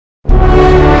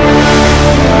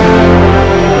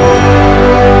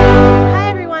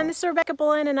Rebekah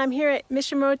Bullen, and I'm here at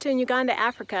Mission Moroto in Uganda,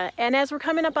 Africa. And as we're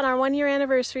coming up on our 1-year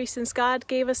anniversary since God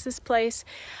gave us this place,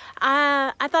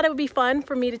 I thought it would be fun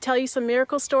for me to tell you some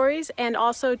miracle stories and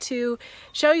also to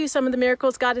show you some of the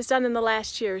miracles God has done in the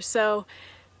last year. So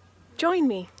join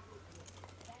me.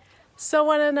 So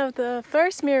one of the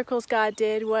first miracles God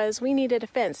did was we needed a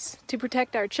fence to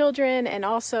protect our children and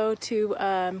also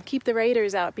to keep the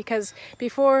raiders out, because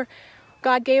before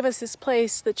God gave us this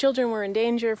place, the children were in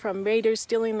danger from raiders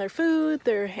stealing their food,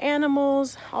 their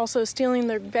animals, also stealing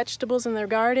their vegetables in their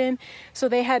garden. So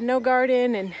they had no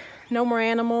garden and no more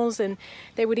animals, and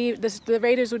they would the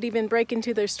raiders would even break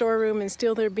into their storeroom and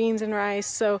steal their beans and rice.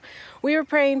 So we were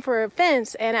praying for a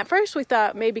fence, and at first we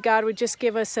thought maybe God would just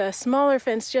give us a smaller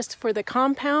fence just for the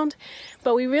compound,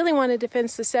 but we really wanted to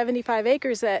fence the 75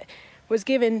 acres that was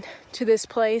given to this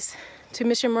place, to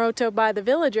Mission Moroto, by the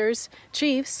villagers,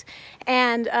 chiefs.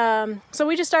 And so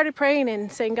we just started praying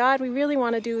and saying, God, we really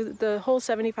want to do the whole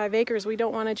 75 acres. We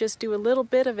don't want to just do a little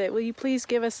bit of it. Will you please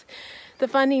give us the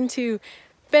funding to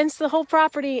fence the whole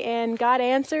property? And God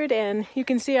answered, and you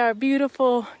can see our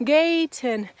beautiful gate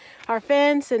and our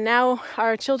fence, and now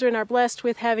our children are blessed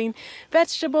with having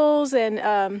vegetables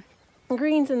and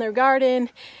greens in their garden,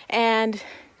 and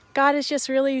God has just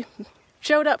really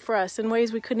showed up for us in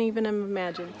ways we couldn't even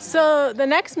imagine. So the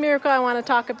next miracle I want to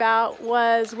talk about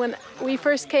was when we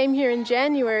first came here in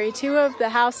January. 2 of the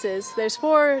houses, there's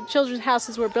 4 children's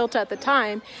houses were built at the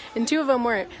time, and 2 of them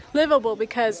weren't livable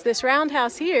because this round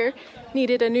house here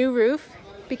needed a new roof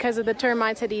because of the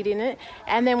termites had eaten it.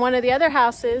 And then one of the other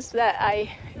houses that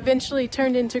I eventually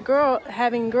turned into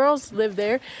having girls live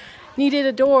there needed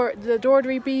the door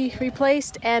to be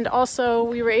replaced, and also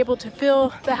we were able to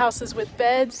fill the houses with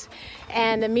beds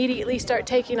and immediately start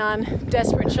taking on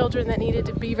desperate children that needed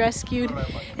to be rescued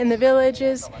in the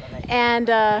villages. And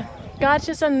God's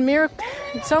just done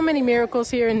so many miracles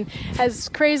here and has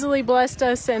crazily blessed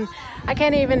us, and I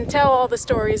can't even tell all the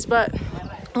stories, but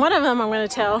one of them I'm going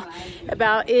to tell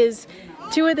about is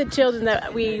 2 of the children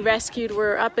that we rescued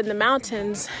were up in the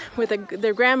mountains with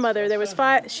their grandmother. There was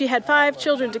 5. She had 5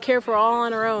 children to care for all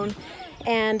on her own,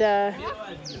 and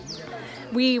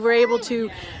we were able to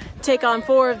take on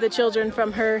 4 of the children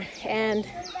from her. And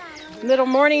little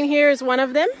Morning here is one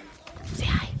of them. Say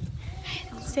hi.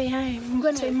 Say hi.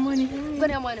 Say morning.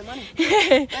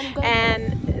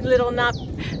 And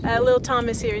little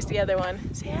Thomas here is the other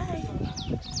one. Say hi.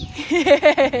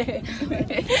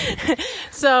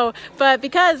 But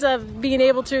because of being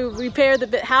able to repair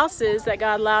the houses that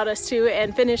God allowed us to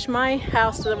and finish my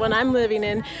house, the one I'm living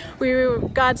in,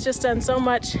 God's just done so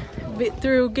much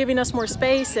through giving us more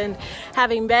space and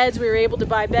having beds. We were able to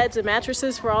buy beds and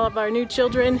mattresses for all of our new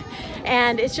children,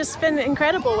 and it's just been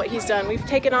incredible what He's done. We've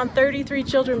taken on 33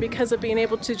 children because of being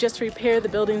able to just repair the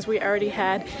buildings we already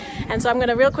had. And so I'm going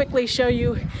to real quickly show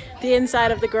you the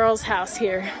inside of the girls' house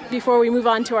here before we move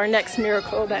on to our next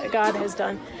miracle that God has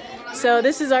done. So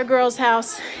this is our girls'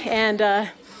 house, and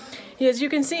as you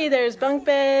can see, there's bunk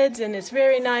beds and it's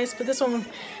very nice, but this one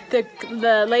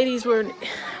the ladies weren't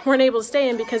able to stay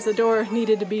in because the door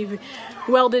needed to be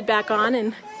welded back on,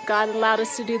 and God allowed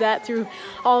us to do that through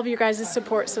all of your guys'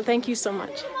 support, so thank you so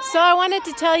much. So I wanted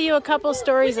to tell you a couple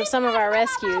stories of some of our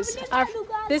rescues.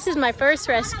 This is my first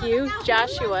rescue,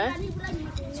 Joshua.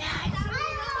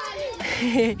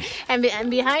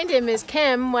 and behind him is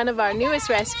Kim, one of our newest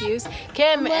rescues.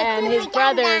 Kim and his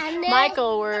brother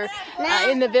Michael were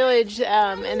in the village,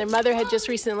 and their mother had just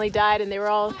recently died, and they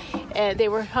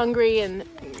were hungry, and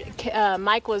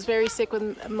Mike was very sick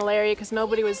with malaria because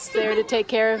nobody was there to take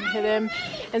care of him,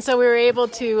 and so we were able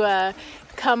to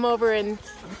come over and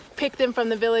pick them from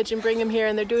the village and bring them here,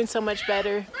 and they're doing so much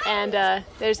better. And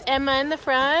there's Emma in the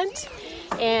front,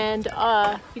 and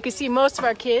you can see most of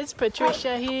our kids,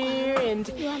 Patricia here, and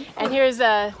here's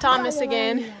Thomas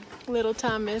again, little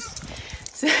Thomas.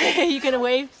 So you can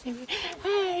wave, say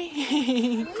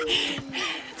hi.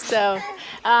 So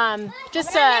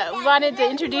just wanted to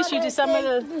introduce you to some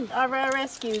of our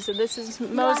rescues. So this is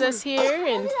Moses here,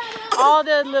 and all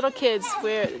the little kids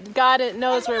where God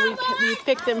knows where we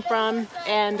picked them from,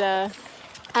 and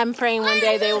I'm praying one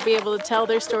day they will be able to tell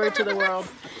their story to the world.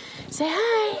 Say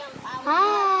hi.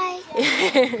 Hi.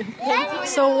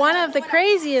 So one of the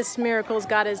craziest miracles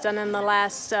God has done in the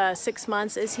last 6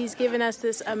 months is He's given us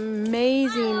this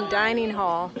amazing dining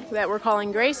hall that we're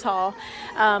calling Grace Hall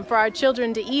for our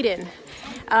children to eat in.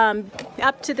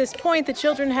 Up to this point, the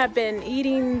children have been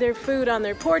eating their food on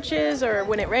their porches or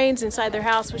when it rains inside their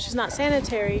house, which is not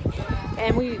sanitary.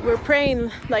 And we were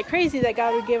praying like crazy that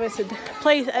God would give us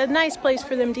a nice place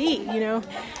for them to eat, you know.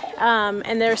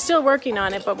 And they're still working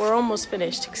on it, but we're almost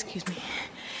finished. Excuse me.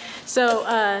 So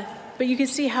but you can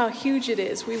see how huge it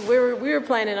is. We were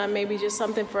planning on maybe just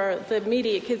something for the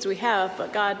immediate kids we have,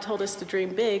 but God told us to dream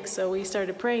big, so we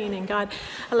started praying, and God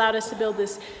allowed us to build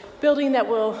this building that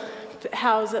will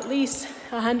house at least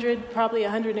 100, probably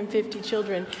 150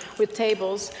 children with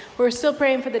tables. We're still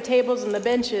praying for the tables and the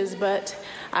benches, but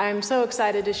I'm so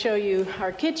excited to show you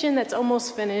our kitchen that's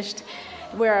almost finished,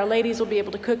 where our ladies will be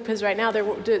able to cook, because right now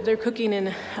they're cooking in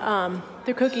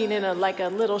a like a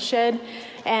little shed,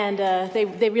 and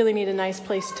they really need a nice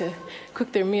place to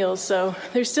cook their meals. So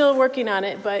they're still working on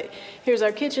it, but here's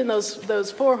our kitchen.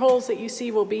 Those 4 holes that you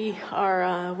see will be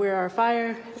our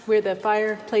where the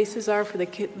fireplaces are for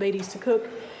the ladies to cook,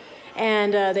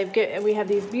 and we have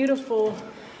these beautiful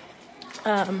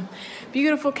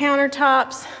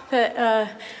countertops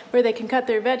that where they can cut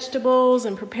their vegetables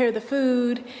and prepare the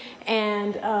food,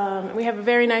 and we have a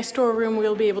very nice storeroom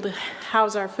we'll be able to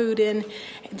house our food in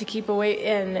to keep away,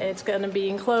 and it's going to be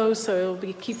enclosed, so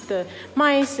it'll keep the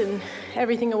mice and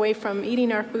everything away from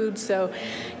eating our food. So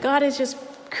God has just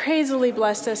crazily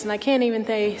blessed us, and I can't even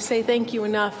say thank you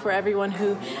enough for everyone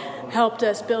who helped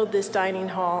us build this dining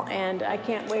hall, and I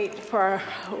can't wait for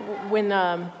when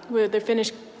they're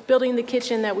finished building the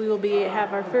kitchen that we will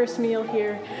have our first meal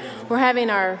here. We're having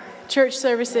our church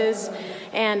services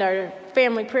and our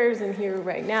family prayers in here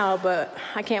right now, but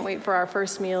I can't wait for our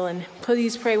first meal, and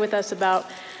please pray with us about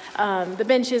the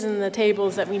benches and the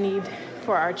tables that we need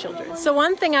for our children. So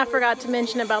one thing I forgot to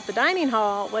mention about the dining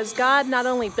hall was God not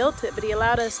only built it, but he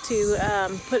allowed us to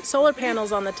put solar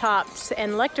panels on the tops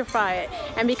and electrify it.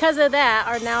 And because of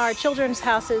that, now our children's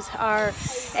houses are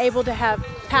able to have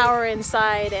power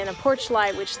inside and a porch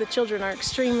light, which the children are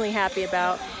extremely happy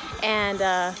about. And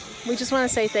we just want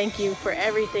to say thank you for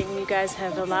everything you guys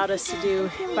have allowed us to do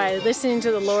by listening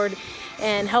to the Lord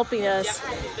and helping us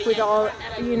with all,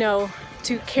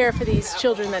 to care for these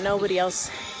children that nobody else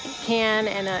can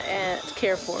and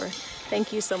care for.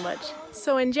 Thank you so much.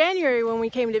 So in January, when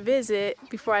we came to visit,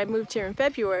 before I moved here in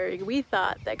February, we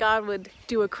thought that God would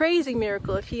do a crazy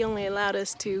miracle if he only allowed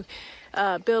us to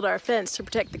build our fence to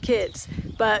protect the kids.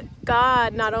 But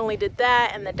God not only did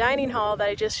that and the dining hall that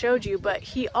I just showed you, but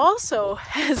he also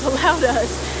has allowed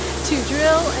us to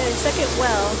drill a second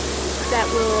well that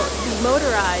will be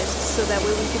motorized, so that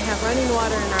way we can have running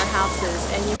water in our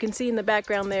houses. And you can see in the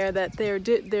background there that they're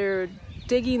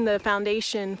digging the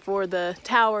foundation for the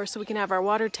tower so we can have our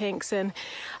water tanks. And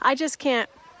I just can't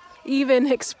even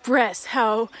express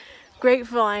how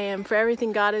grateful I am for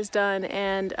everything God has done,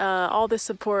 and all the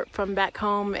support from back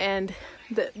home. And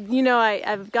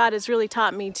God has really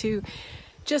taught me to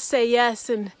just say yes,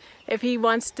 and if he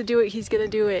wants to do it, he's going to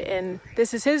do it. And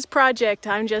this is his project.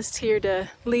 I'm just here to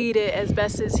lead it as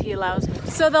best as he allows me.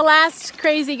 So the last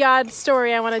crazy God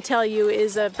story I want to tell you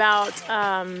is about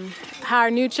our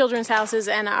new children's houses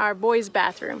and our boys'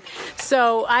 bathroom.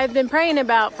 So I've been praying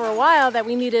about for a while that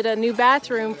we needed a new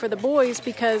bathroom for the boys,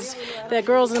 because the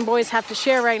girls and boys have to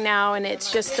share right now, and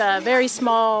it's just a very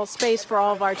small space for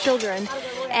all of our children.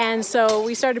 And so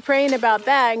we started praying about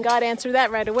that, and God answered that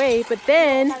right away. But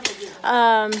then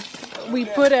we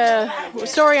put a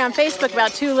story on Facebook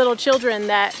about 2 little children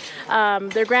that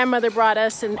their grandmother brought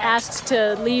us and asked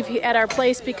to leave at our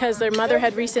place because their mother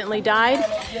had recently died,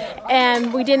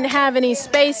 and we didn't have any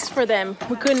space for them.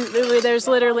 There's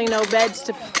literally no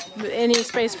any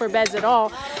space for beds at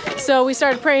all. So we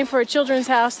started praying for a children's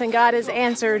house, and God has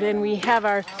answered, and we have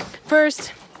our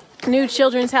first new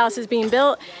children's house is being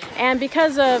built. And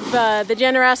because of the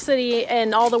generosity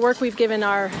and all the work we've given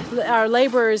our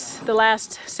laborers the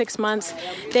last 6 months,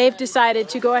 they've decided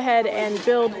to go ahead and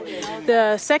build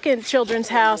the second children's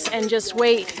house and just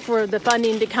wait for the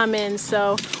funding to come in.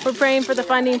 So we're praying for the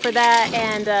funding for that,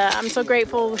 and I'm so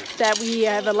grateful that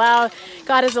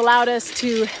God has allowed us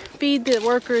to feed the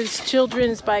workers'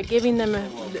 children by giving them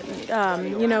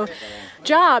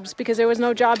jobs, because there was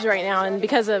no jobs right now, and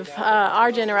because of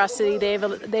our generosity,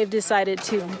 they've decided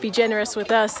to be generous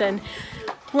with us and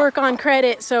work on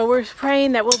credit. So we're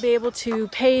praying that we'll be able to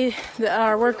pay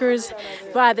our workers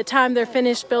by the time they're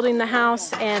finished building the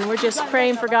house, and we're just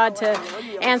praying for God to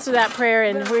answer that prayer.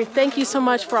 And we thank you so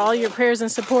much for all your prayers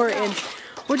and support, and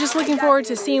we're just looking forward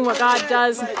to seeing what God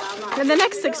does in the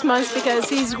next 6 months, because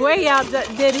he's way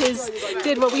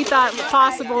did what we thought was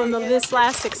possible in this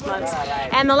last 6 months.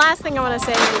 And the last thing I want to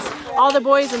say is all the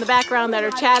boys in the background that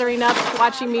are chattering up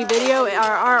watching me video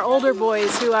are our older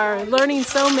boys who are learning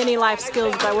so many life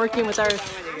skills by working with our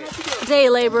day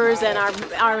laborers and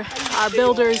our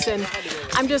builders. And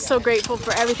I'm just so grateful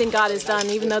for everything God has done.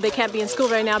 Even though they can't be in school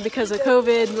right now because of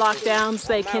COVID lockdowns,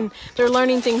 they're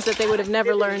learning things that they would have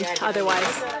never learned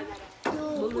otherwise.